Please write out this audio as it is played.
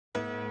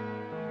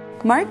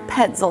Mark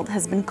Petzoldt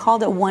has been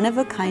called a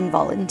one-of-a-kind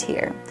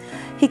volunteer.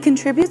 He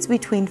contributes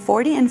between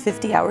 40 and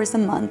 50 hours a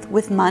month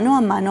with Mano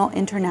a Mano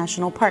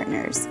International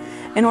Partners,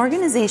 an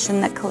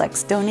organization that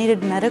collects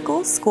donated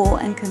medical, school,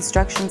 and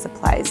construction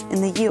supplies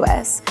in the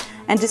U.S.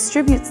 and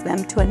distributes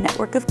them to a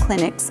network of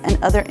clinics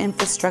and other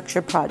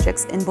infrastructure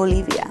projects in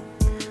Bolivia.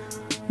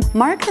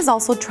 Mark has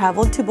also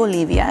traveled to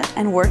Bolivia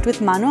and worked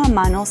with Mano a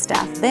Mano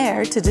staff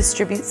there to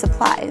distribute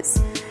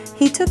supplies.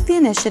 He took the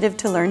initiative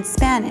to learn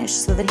Spanish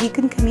so that he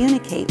can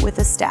communicate with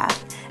the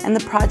staff and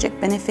the project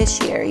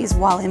beneficiaries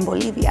while in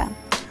Bolivia.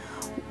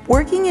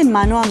 Working in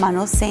Mano a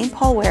Mano's St.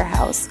 Paul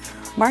warehouse,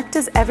 Mark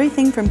does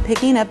everything from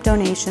picking up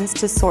donations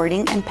to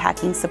sorting and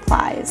packing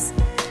supplies.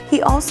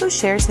 He also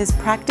shares his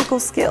practical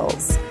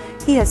skills.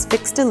 He has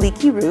fixed a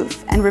leaky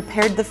roof and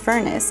repaired the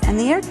furnace and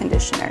the air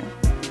conditioner.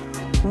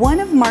 One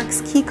of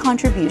Mark's key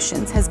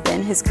contributions has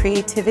been his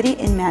creativity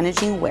in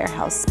managing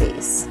warehouse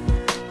space.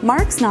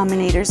 Mark's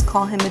nominators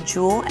call him a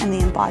jewel and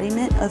the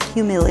embodiment of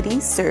humility,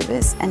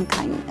 service, and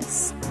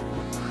kindness.